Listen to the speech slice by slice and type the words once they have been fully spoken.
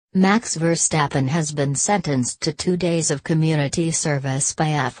Max Verstappen has been sentenced to 2 days of community service by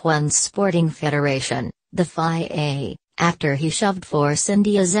F1's Sporting Federation, the FIA, after he shoved Force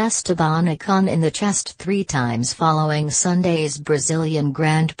India's Esteban Ocon in the chest 3 times following Sunday's Brazilian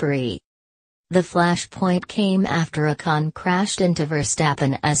Grand Prix. The flashpoint came after Ocon crashed into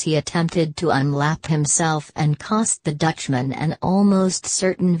Verstappen as he attempted to unlap himself and cost the Dutchman an almost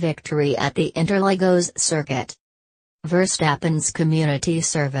certain victory at the Interlagos circuit. Verstappen's community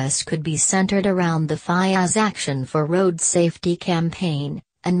service could be centered around the FIA's Action for Road Safety campaign,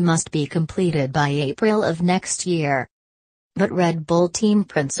 and must be completed by April of next year. But Red Bull team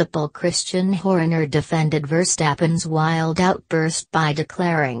principal Christian Horner defended Verstappen's wild outburst by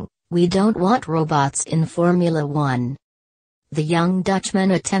declaring, "We don't want robots in Formula One." The young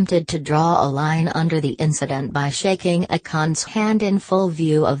Dutchman attempted to draw a line under the incident by shaking Ocon's hand in full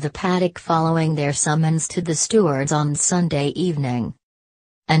view of the paddock following their summons to the stewards on Sunday evening.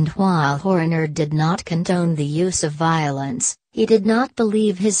 And while Horner did not condone the use of violence, he did not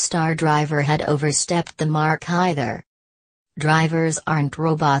believe his star driver had overstepped the mark either. "Drivers aren't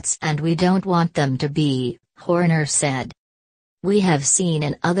robots and we don't want them to be," Horner said. "We have seen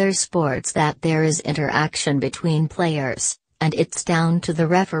in other sports that there is interaction between players, and it's down to the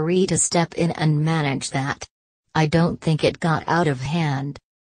referee to step in and manage that. I don't think it got out of hand.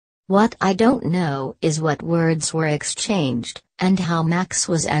 What I don't know is what words were exchanged, and how Max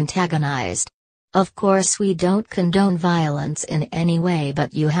was antagonized. Of course we don't condone violence in any way,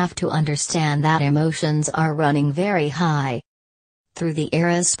 but you have to understand that emotions are running very high. Through the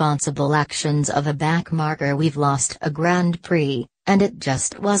irresponsible actions of a backmarker we've lost a Grand Prix, and it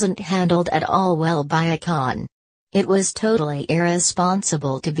just wasn't handled at all well by Ocon. It was totally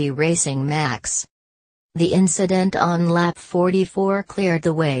irresponsible to be racing Max." The incident on lap 44 cleared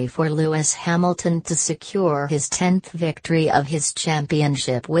the way for Lewis Hamilton to secure his 10th victory of his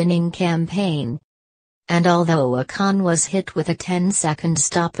championship-winning campaign. And although Ocon was hit with a 10-second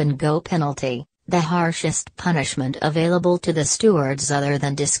stop-and-go penalty, the harshest punishment available to the stewards other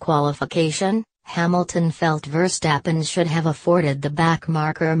than disqualification, Hamilton felt Verstappen should have afforded the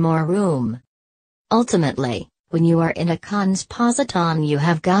backmarker more room. "Ultimately, when you are in Ocon's position you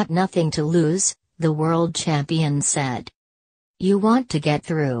have got nothing to lose," the world champion said. "You want to get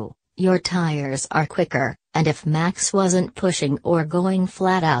through, your tires are quicker, and if Max wasn't pushing or going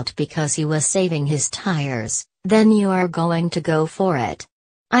flat out because he was saving his tires, then you are going to go for it.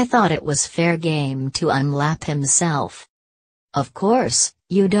 I thought it was fair game to unlap himself. Of course,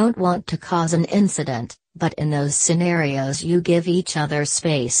 you don't want to cause an incident, but in those scenarios you give each other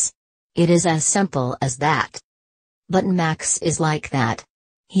space. It is as simple as that. But Max is like that.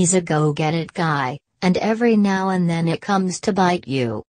 He's a go-get-it guy, and every now and then it comes to bite you."